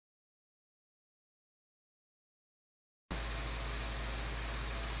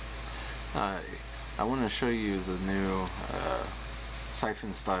Hi, I want to show you the new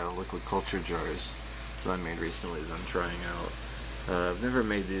Siphon-Style liquid culture jars that I made recently that I'm trying out. I've never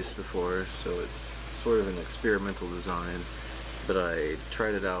made these before, so it's sort of an experimental design, but I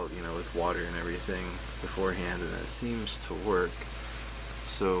tried it out, with water and everything beforehand, and it seems to work.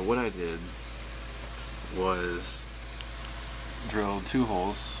 So what I did was drilled 2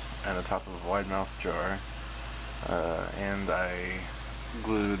 holes at the top of a wide mouth jar, and I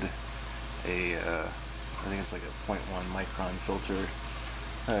glued I think it's like a 0.1 micron filter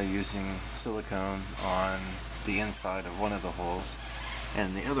using silicone on the inside of one of the holes,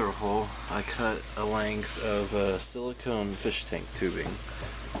 and the other hole I cut a length of silicone fish tank tubing.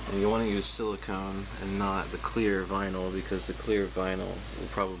 And you want to use silicone and not the clear vinyl, because the clear vinyl will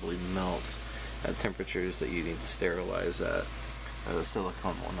probably melt at temperatures that you need to sterilize at. The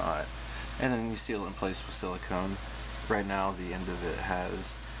silicone will not. And then you seal it in place with silicone. Right now the end of it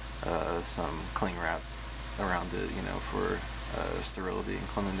has some cling wrap around it, for sterility and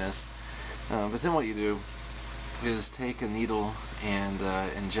cleanliness. But then what you do is take a needle and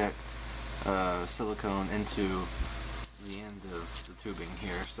inject silicone into the end of the tubing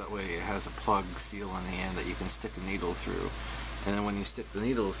here, so that way it has a plug seal on the end that you can stick a needle through. And then when you stick the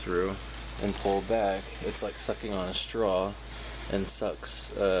needle through and pull back, it's like sucking on a straw, and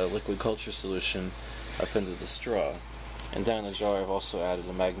sucks liquid culture solution up into the straw. And down the jar I've also added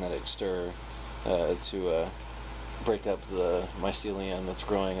a magnetic stir to break up the mycelium that's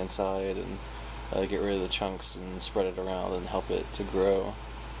growing inside and get rid of the chunks and spread it around and help it to grow.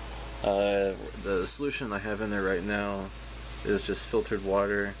 The solution I have in there right now is just filtered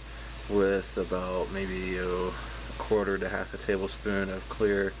water with about maybe a quarter to half a tablespoon of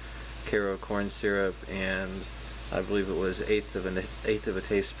clear Karo corn syrup, and I believe it was eighth of a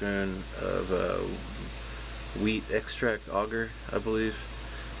teaspoon of wheat extract, auger, I believe.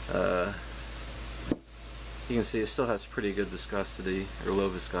 You can see it still has pretty good viscosity, or low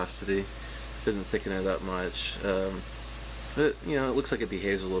viscosity. Didn't thicken it that much. But it looks like it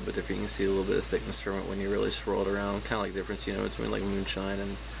behaves a little bit different. You can see a little bit of thickness from it when you really swirl it around. Kind of like the difference, between like moonshine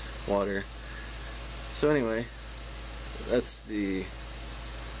and water. So anyway, that's the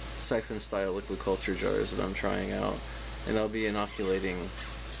Siphon-Style liquid culture jars that I'm trying out, and I'll be inoculating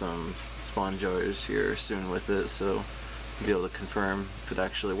some spawn jars here soon with it, so I'll be able to confirm if it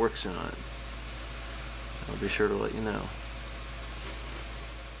actually works or not. I'll be sure to let you know.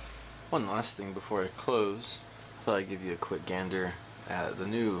 One last thing before I close, I thought I'd give you a quick gander at the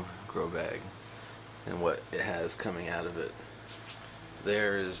new grow bag and what it has coming out of it.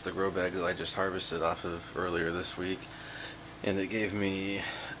 There is the grow bag that I just harvested off of earlier this week, and it gave me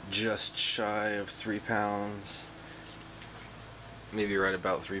just shy of 3 pounds, maybe right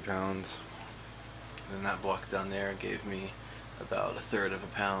about 3 pounds. And that block down there gave me about 1/3 of a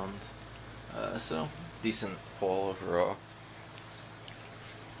pound, so decent haul overall.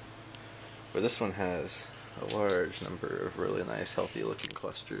 But this one has a large number of really nice healthy looking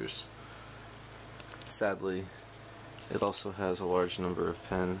clusters. Sadly, it also has a large number of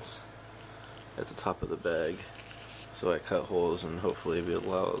pens at the top of the bag, so I cut holes and hopefully be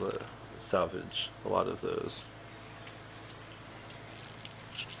able to salvage a lot of those.